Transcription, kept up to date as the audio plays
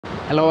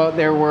Hello out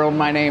there world,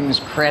 my name's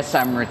Chris.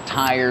 I'm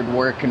retired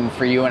working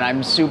for you and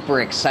I'm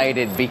super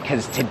excited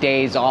because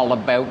today's all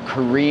about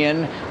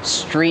Korean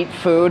street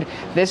food.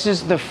 This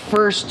is the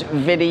first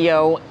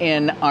video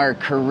in our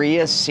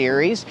Korea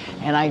series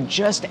and I'm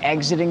just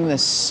exiting the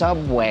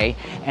subway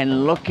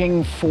and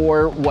looking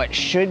for what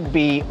should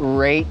be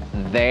right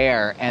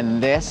there.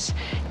 And this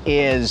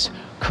is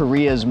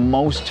Korea's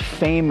most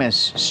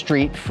famous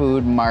street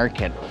food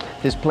market.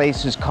 This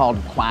place is called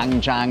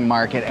Gwangjang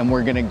Market and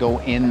we're gonna go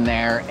in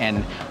there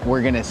and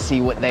we're gonna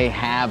see what they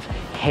have.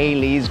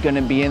 Haley's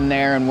gonna be in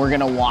there and we're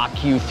gonna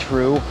walk you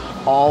through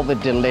all the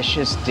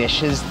delicious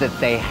dishes that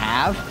they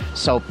have.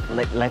 So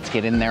let's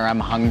get in there, I'm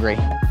hungry.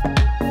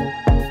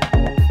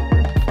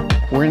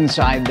 We're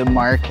inside the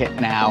market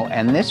now,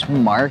 and this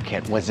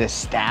market was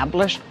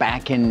established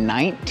back in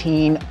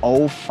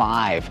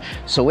 1905.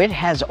 So it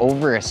has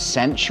over a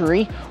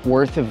century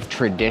worth of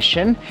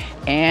tradition,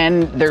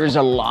 and there's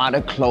a lot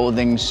of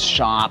clothing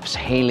shops.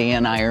 Haley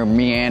and I are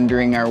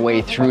meandering our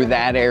way through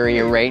that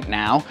area right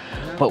now,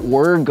 but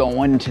we're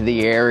going to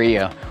the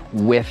area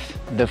with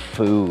the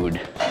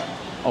food.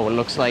 Oh, it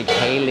looks like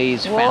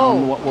Haley's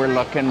found what we're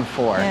looking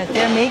for. Yeah,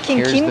 they're making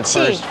Here's kimchi, the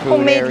first food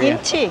homemade area.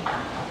 kimchi.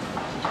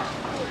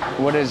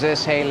 What is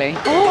this, Haley?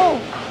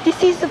 Oh,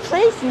 this is the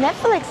place,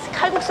 Netflix,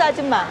 칼국수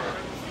아줌마.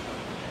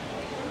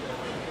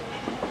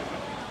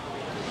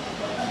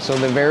 So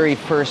the very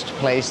first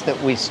place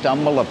that we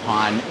stumble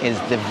upon is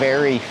the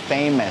very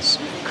famous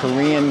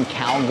Korean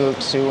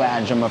kalguksu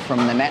ajumma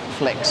from the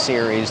Netflix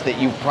series that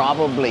you've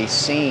probably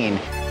seen.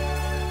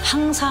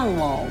 항상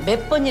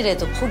몇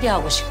번이라도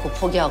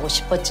포기하고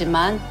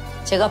싶었지만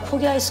제가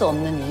포기할 수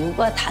없는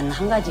이유가 단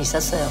한 가지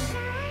있었어요.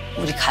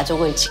 우리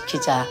가족을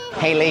지키자.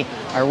 Haley,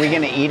 are we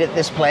gonna eat at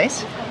this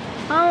place?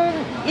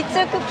 It's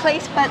a good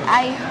place, but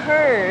I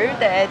heard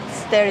that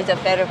there is a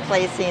better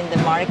place in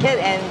the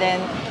market, and then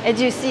as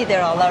you see,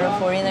 there are a lot of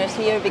foreigners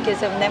here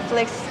because of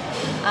Netflix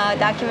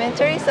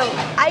documentary. So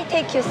I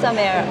take you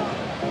somewhere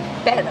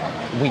better.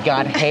 We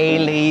got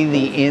Haley,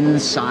 the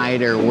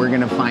insider. We're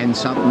gonna find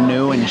something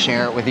new and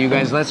share it with you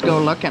guys. Let's go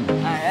looking.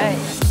 All right.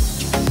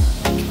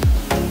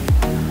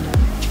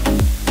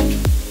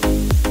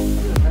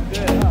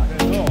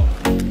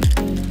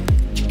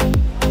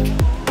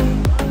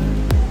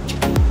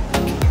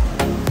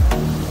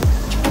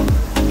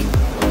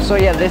 So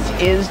yeah, this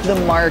is the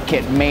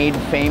market made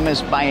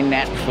famous by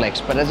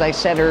Netflix. But as I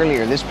said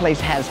earlier, this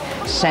place has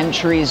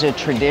centuries of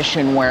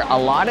tradition where a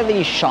lot of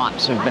these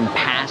shops have been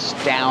passed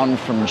down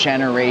from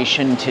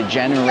generation to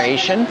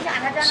generation.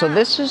 So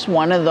this is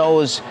one of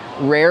those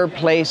rare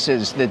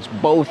places that's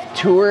both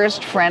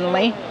tourist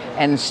friendly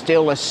and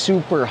still a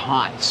super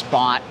hot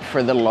spot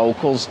for the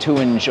locals to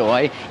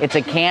enjoy. It's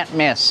a can't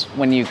miss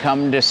when you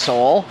come to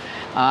Seoul.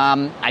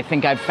 I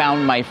think I've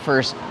found my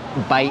first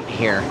bite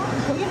here.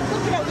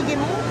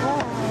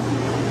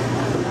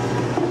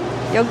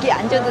 여기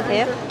앉아도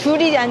돼요?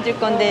 둘이 앉을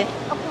건데.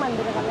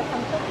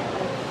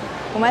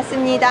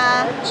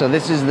 고맙습니다. So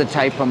this is the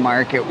type of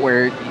market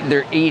where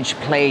each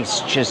place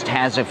just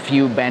has a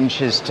few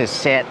benches to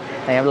sit.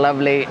 They have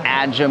lovely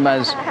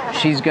ajummas.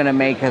 She's gonna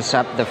make us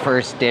up the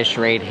first dish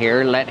right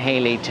here. Let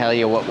Haley tell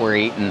you what we're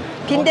eating.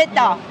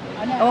 빈대떡.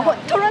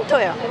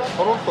 토론토요.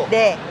 토론토.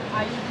 네.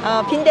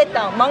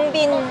 빈대떡,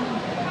 멍빈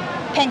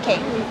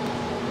팬케이크.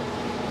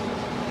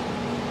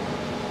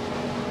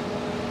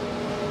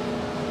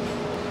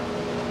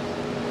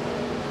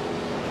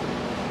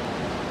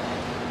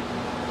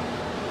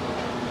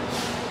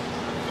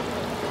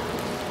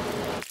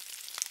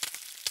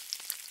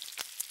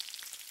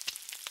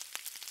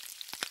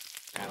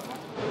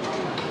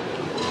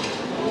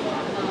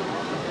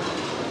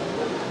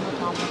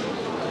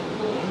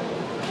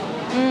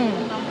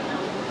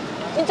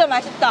 진짜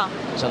맛있다.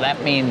 So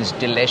that means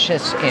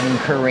delicious in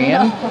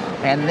Korean.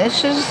 And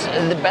this is,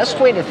 the best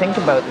way to think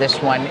about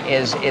this one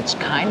is it's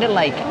kind of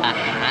like a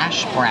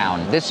hash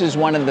brown. This is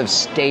one of the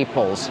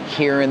staples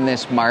here in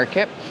this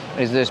market,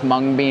 is this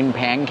mung bean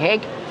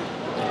pancake.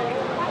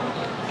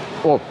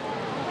 Oh,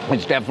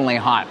 it's definitely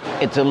hot.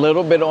 It's a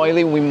little bit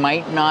oily. We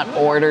might not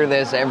order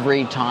this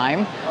every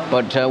time,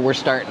 but we're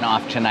starting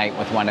off tonight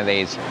with one of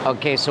these.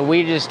 Okay, so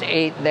we just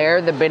ate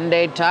there, the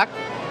bindae tteok.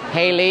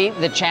 Haley,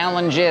 the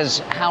challenge is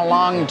how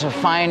long to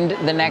find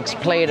the next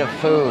plate of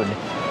food?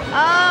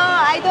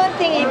 I don't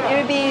think it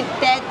will be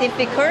that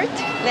difficult.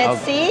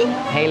 Let's see.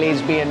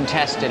 Haley's being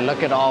tested.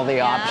 Look at all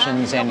the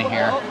options in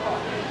here.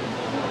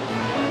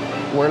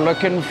 We're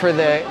looking for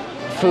the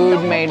food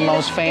made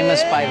most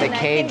famous by the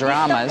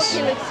K-dramas.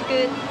 Tteokbogi looks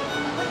good.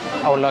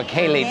 Oh, look,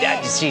 Haley,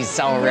 she's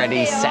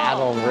already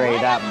saddled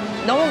right up.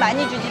 너무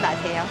많이 주지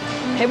마세요.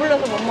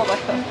 배불러서 못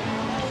먹어요.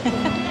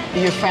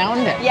 You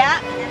found it. Yeah.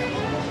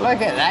 Look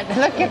at that.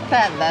 Look at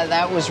that.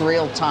 That was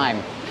real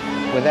time.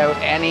 Without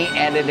any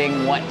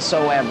editing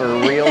whatsoever,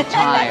 real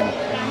time.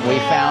 We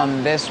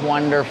found this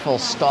wonderful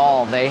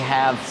stall. They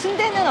have...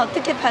 순대는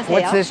어떻게 파세요?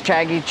 What's this,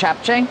 Chagi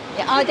Chapchae?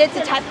 That's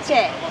a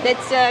japchae.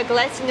 That's a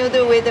glass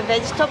noodle with a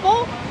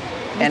vegetable.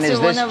 And is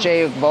this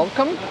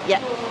tteokbogi?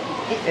 Yeah.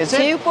 Is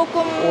it?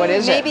 제육볶음. What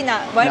is it? Maybe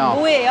not. What, No.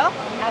 뭐예요?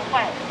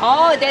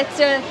 Oh, that's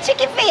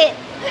chicken feet.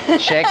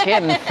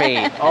 Chicken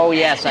feet. Oh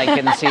yes, I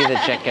can see the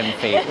chicken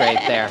feet right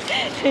there.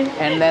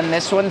 And then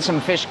this one,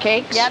 some fish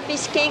cakes. Yeah,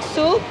 fish cake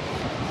soup.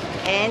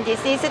 And this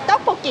is a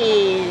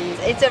tteokbogi.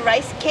 It's a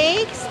rice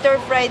cake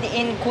stir-fried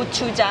in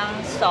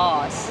gochujang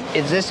sauce.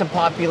 Is this a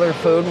popular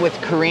food with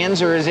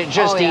Koreans, or is it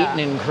just Oh, yeah. eaten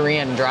in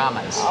Korean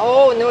dramas?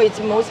 Oh no, it's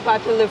most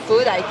popular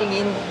food I think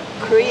in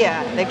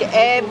Korea. Like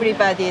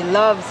everybody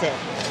loves it.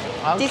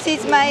 Okay. This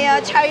is my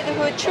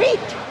childhood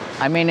treat.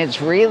 I mean, it's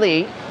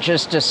really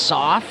just a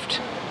soft,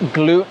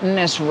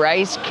 glutinous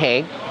rice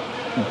cake,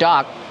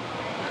 duck,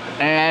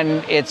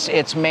 and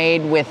it's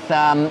made with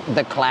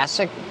the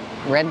classic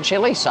red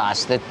chili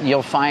sauce that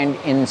you'll find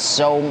in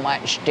so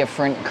much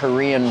different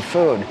Korean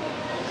food.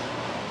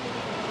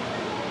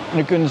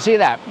 You can see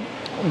that.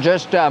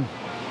 Just a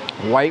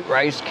white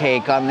rice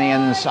cake on the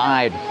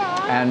inside.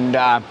 And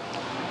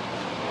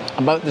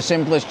about the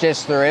simplest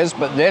dish there is,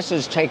 but this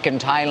has taken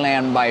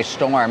Thailand by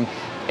storm.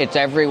 It's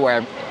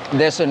everywhere.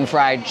 This and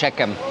fried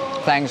chicken,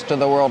 thanks to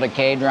the world of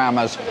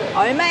K-dramas.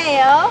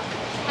 얼마예요?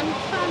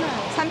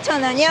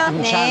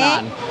 3,000원이요?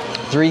 Chanan,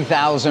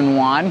 3,000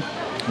 won,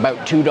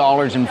 about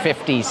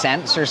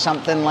 $2.50 or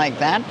something like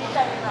that.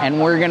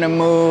 And we're gonna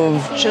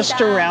move just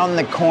around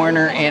the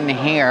corner in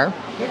here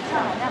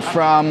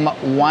from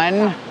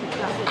one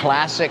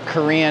classic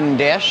Korean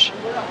dish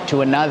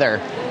to another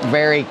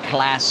very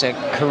classic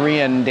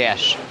Korean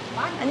dish.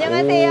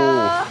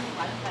 안녕하세요.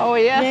 Oh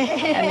yeah?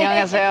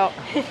 안녕하세요.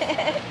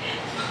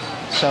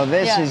 So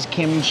this is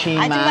kimchi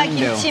아줌마 mandu.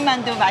 김치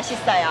만두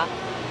맛있어요.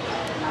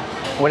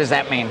 What does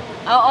that mean?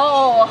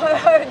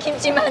 her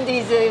kimchi mandu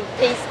is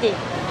tasty.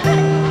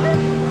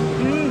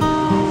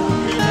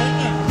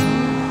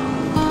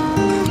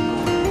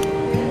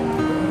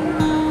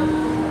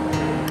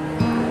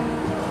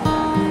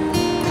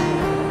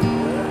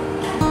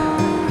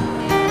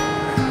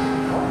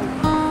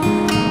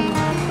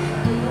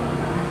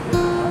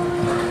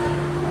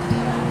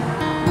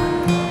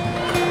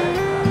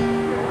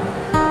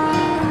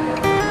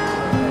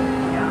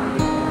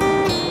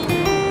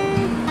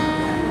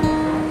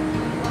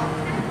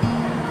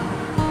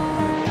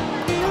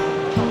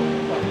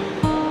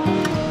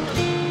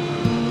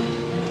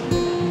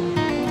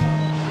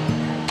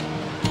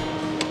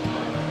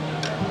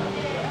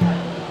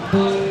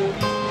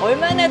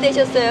 얼마나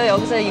되셨어요?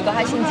 여기서 이거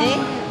하신 지?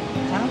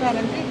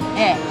 장사하는지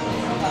네.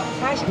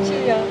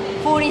 47년.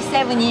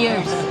 47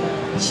 years.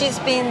 She's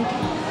been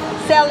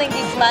selling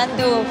this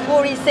mandu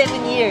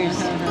 47 years.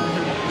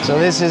 So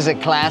this is a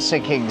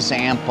classic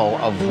example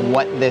of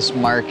what this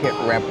market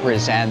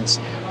represents.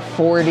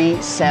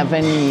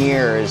 47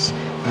 years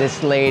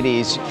this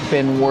lady's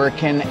been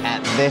working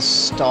at this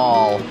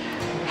stall,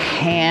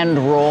 hand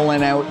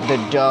rolling out the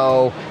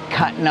dough,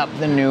 cutting up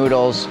the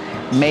noodles,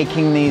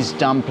 making these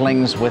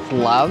dumplings with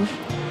love.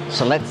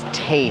 So let's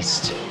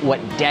taste what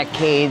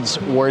decades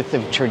worth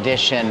of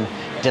tradition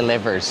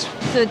delivers.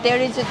 So there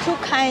is two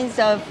kinds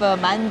of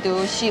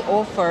mandu she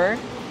offer.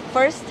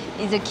 First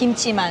is a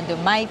kimchi mandu,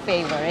 my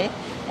favorite.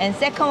 And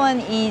second one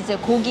is a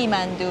gogi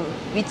mandu,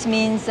 which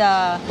means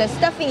the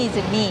stuffing is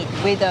meat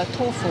with a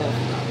tofu.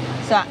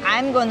 So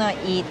I'm gonna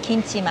eat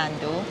kimchi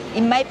mandu.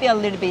 It might be a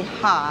little bit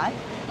hot.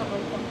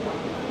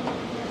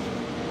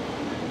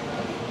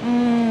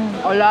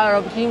 A lot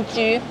of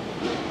kimchi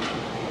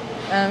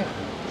and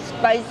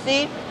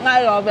spicy.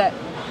 I love it.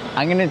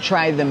 I'm gonna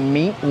try the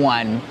meat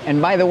one.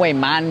 And by the way,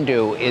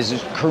 mandu is a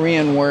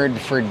Korean word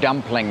for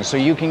dumpling. So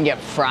you can get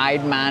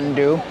fried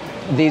mandu.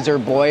 These are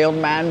boiled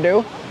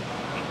mandu.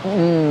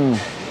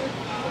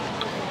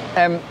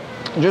 And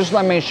just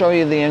let me show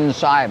you the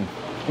inside.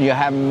 You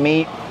have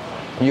meat,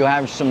 you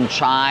have some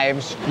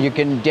chives. You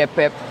can dip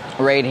it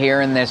right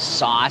here in this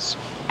sauce.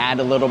 Add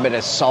a little bit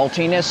of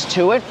saltiness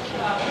to it.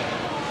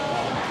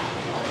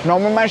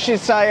 너무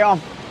맛있어요.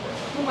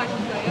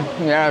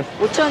 Yes.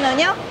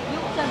 5,000원이요?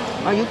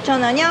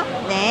 6,000원이요?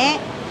 네.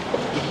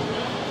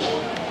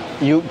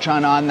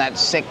 6,000won,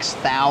 that's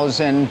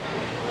 6,000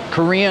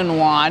 Korean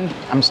won.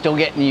 I'm still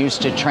getting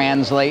used to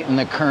translating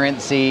the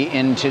currency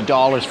into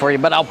dollars for you,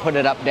 but I'll put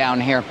it up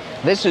down here.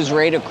 This is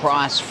right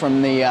across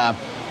from the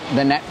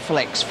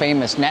Netflix,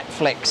 famous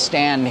Netflix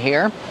stand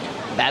here.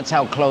 That's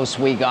how close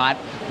we got.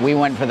 We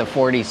went for the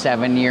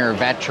 47-year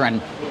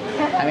veteran.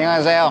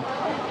 안녕하세요.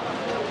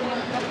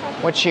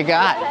 What you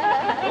got?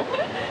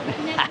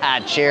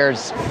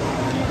 Cheers.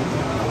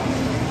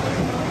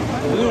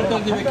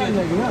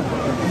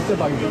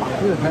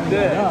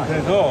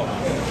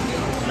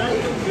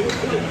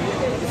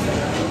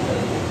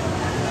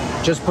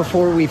 Just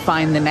before we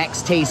find the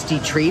next tasty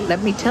treat,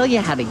 let me tell you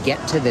how to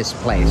get to this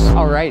place.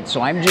 All right,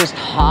 so I'm just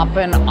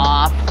hopping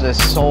off the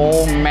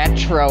Seoul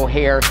Metro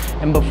here.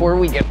 And before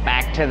we get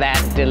back to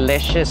that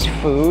delicious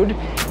food,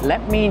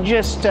 let me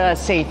just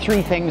say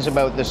three things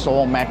about the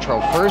Seoul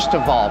Metro. First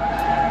of all,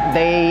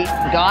 they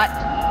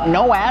got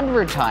no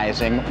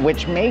advertising,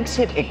 which makes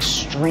it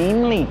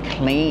extremely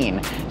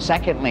clean.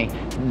 Secondly,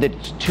 the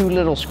 2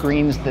 little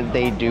screens that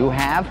they do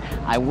have,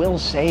 I will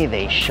say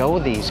they show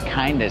these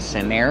kind of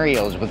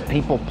scenarios with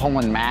people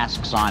pulling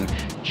masks on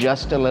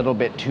just a little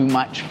bit too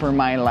much for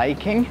my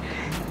liking.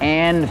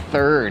 And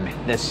third,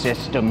 the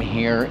system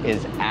here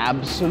is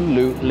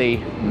absolutely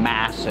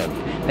massive.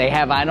 They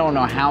have, I don't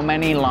know how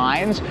many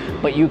lines,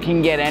 but you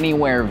can get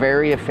anywhere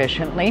very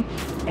efficiently.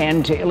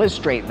 And to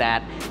illustrate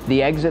that,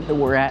 the exit that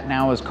we're at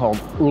now is called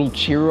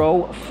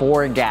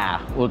RW4U.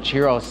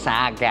 Ulchiro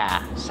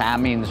Saga. Sa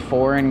means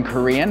 4 in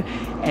Korean.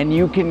 And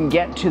you can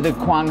get to the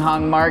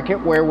Gwangjang Market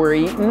where we're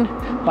eating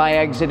by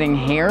exiting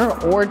here,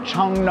 or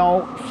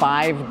Cheongno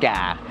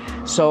 5ga.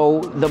 So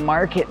the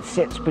market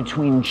sits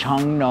between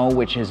Cheongno,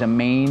 which is a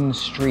main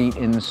street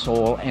in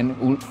Seoul, and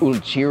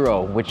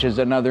Ulchiro, which is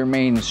another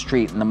main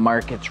street, and the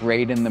market's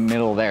right in the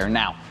middle there.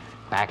 Now,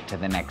 back to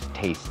the next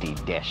tasty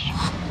dish.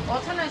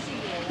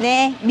 5,000원씩이에요.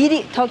 네,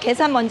 미리 더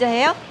계산 먼저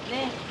해요?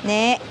 네.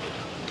 네.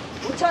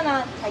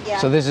 5,000원 자기야.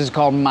 So this is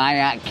called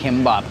mayak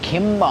kimbap.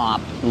 Kimbap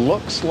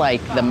looks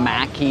like the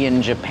maki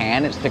in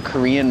Japan. It's the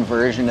Korean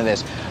version of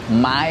this.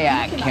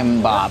 Mayak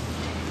kimbap.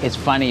 It's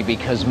funny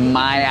because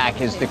mayak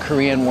is the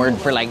Korean word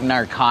for like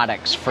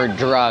narcotics, for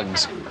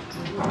drugs.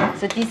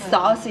 So this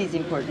sauce is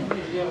important.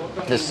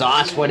 The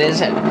sauce, what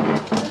is it?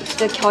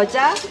 The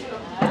겨자,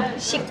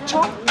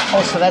 식초.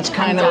 Oh, so that's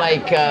kind of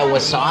like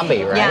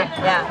wasabi, right?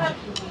 Yeah.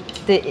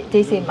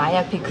 They say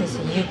mayak because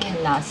you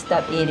cannot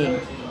stop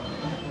eating.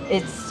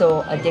 It's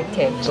so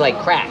addictive. It's like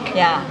crack.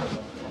 Yeah.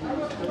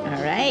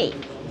 All right.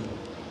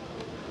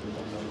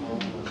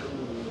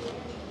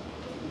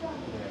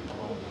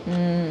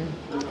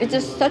 It's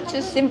just such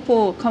a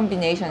simple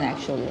combination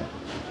actually.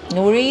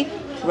 Nori,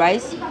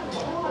 rice,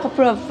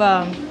 couple of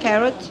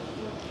carrots,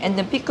 and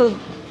then pickled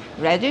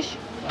radish.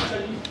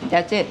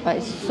 That's it, but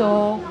it's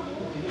so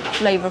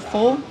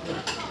flavorful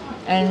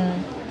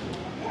and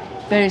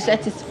very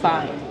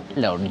satisfying.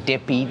 Little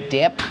dippy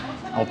dip.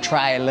 I'll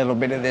try a little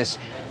bit of this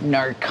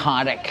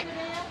narcotic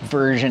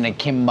version of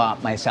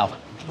kimbap myself.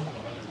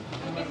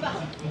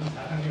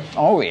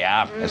 Oh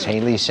yeah, as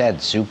Haley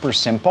said, super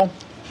simple,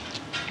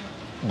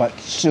 but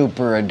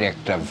super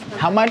addictive.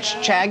 How much,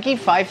 Chaggy?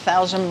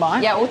 5,000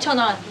 baht? Yeah,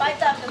 5,000원.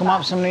 5,000. Come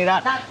up, somebody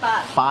that. Not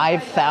baht.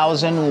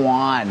 5,000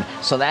 won.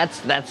 So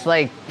that's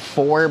like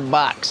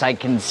 $4. I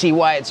can see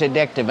why it's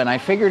addictive, and I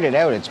figured it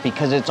out. It's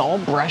because it's all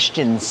brushed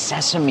in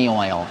sesame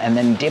oil and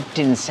then dipped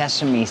in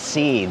sesame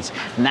seeds,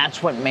 and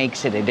that's what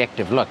makes it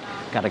addictive. Look,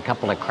 got a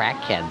couple of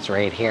crackheads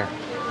right here.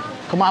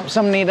 Come up,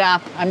 somebody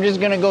that. I'm just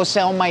gonna go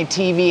sell my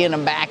TV in a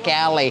back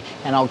alley,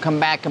 and I'll come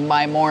back and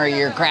buy more of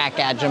your crack,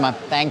 Ajima.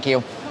 Thank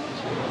you.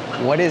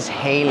 What is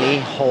Haley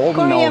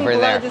holding Korean over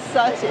there? blood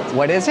sausage.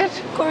 What is it?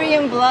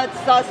 Korean blood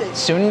sausage.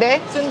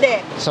 Soondae?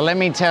 Sundae. So let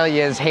me tell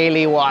you, as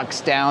Haley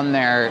walks down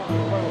there,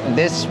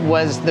 this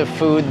was the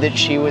food that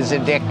she was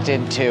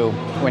addicted to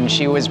when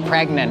she was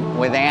pregnant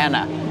with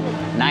Anna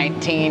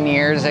 19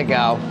 years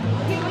ago.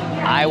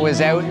 I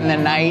was out in the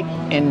night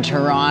in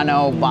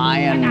Toronto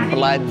buying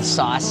blood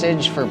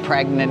sausage for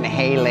pregnant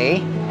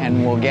Haley,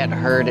 and we'll get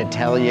her to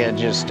tell you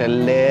just a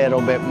little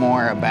bit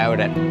more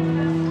about it.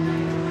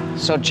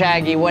 So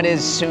Chaggy, what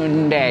is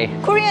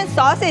soondae? Korean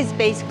sausage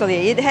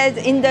basically. It has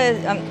in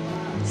the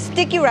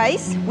sticky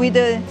rice with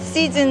the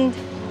seasoned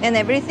and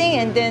everything,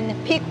 and then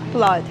pig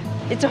blood.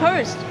 It's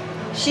hers.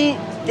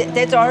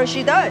 That's all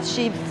she does.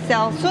 She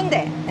sells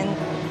sundae, and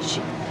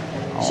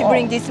she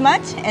brings this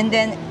much, and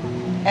then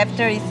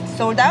after it's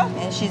sold out,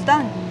 and she's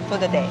done for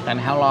the day. And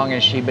how long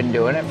has she been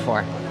doing it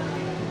for?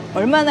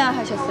 얼마나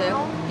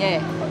하셨어요? 예,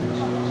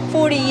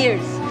 40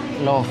 years.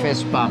 Little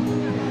fist bump.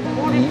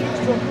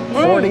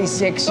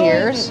 46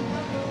 years?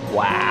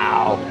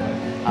 Wow,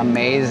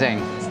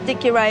 amazing.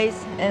 Sticky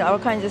rice and all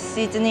kinds of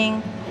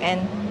seasoning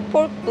and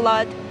pork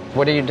blood.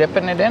 What are you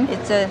dipping it in?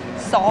 It's a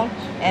salt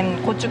and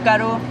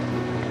고춧가루,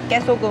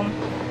 깨소금.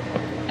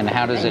 And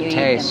how does And it you eat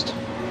taste?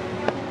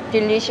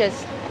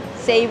 Delicious,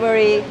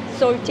 savory,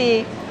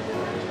 salty,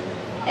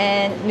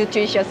 and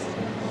nutritious.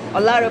 A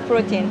lot of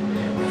protein.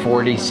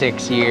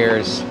 46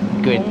 years,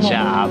 good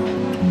job.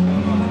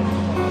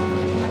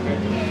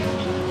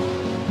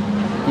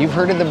 You've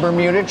heard of the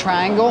Bermuda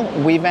Triangle?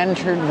 We've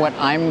entered what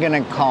I'm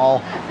gonna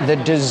call the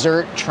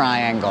dessert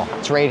triangle.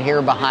 It's right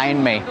here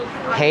behind me.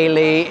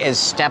 Haley is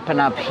stepping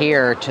up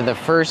here to the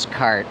first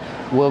cart.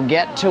 We'll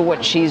get to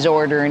what she's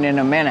ordering in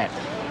a minute.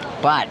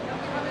 But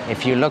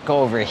if you look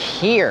over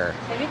here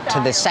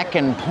to the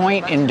second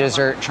point in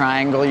dessert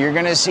triangle, you're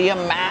gonna see a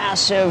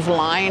massive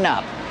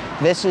lineup.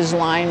 This is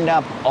lined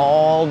up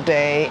all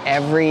day,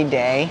 every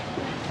day.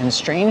 And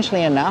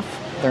strangely enough,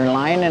 they're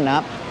lining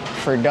up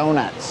for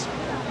donuts.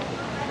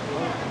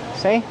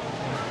 See?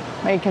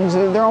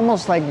 They're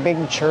almost like big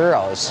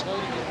churros.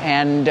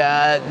 And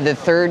the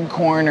third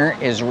corner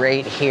is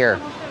right here.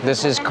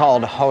 This is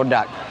called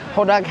hodduk.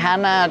 Hodduk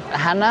Hana?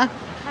 Hana?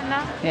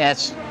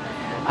 Yes.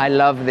 I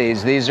love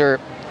these. These are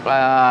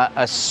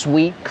a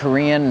sweet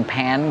Korean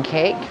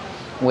pancake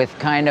with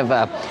kind of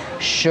a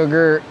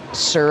sugar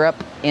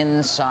syrup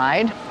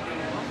inside.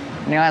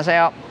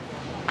 안녕하세요.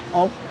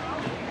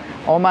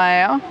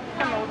 얼마예요?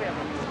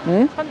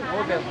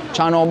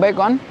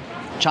 1,500원?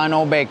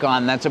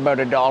 1,500원, that's about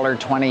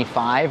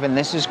 $1.25, and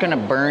this is gonna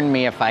burn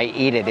me if I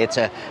eat it. It's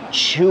a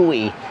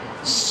chewy,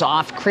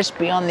 soft,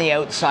 crispy on the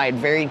outside,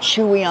 very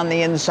chewy on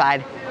the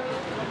inside.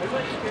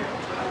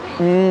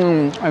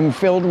 And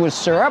filled with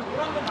syrup,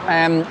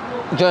 and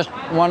just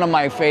one of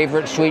my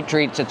favorite sweet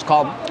treats. It's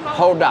called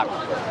hodduk.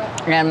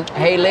 And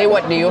Haley,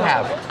 what do you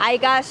have? I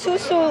got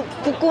susu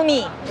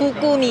bukumi.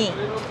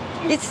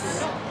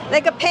 It's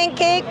like a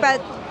pancake,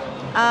 but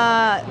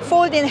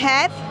fold in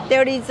half.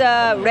 There is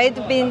a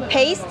red bean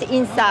paste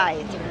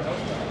inside.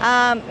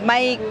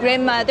 My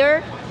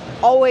grandmother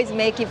always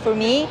make it for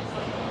me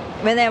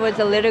when I was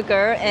a little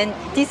girl, and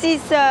this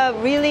is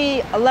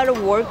really a lot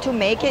of work to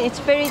make it. It's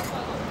very,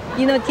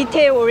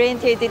 detail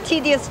oriented,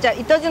 tedious.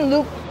 It doesn't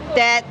look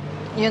that,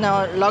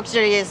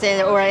 luxurious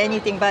or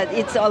anything, but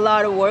it's a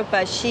lot of work.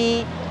 But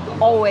she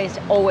always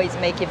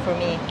make it for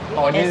me.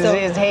 Oh,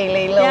 is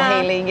Haley, little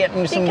Haley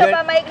getting some Think good?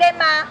 about my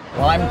grandma.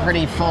 Well, I'm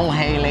pretty full,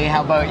 Haley.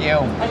 How about you?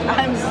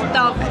 I'm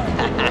stuffed.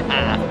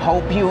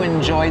 Hope you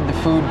enjoyed the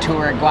food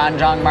tour at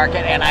Gwangjang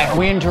Market, and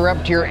we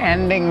interrupt your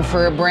ending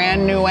for a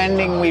brand new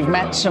ending. We've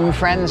met some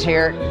friends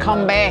here.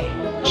 Kombae.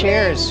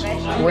 Cheers.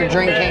 We're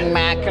drinking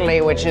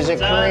makgeolli, which is a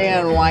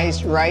Korean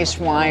rice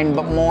wine,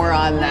 but more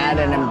on that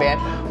in a bit.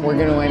 We're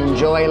going to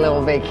enjoy a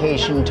little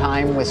vacation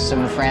time with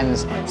some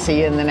friends.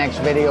 See you in the next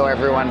video,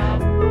 everyone.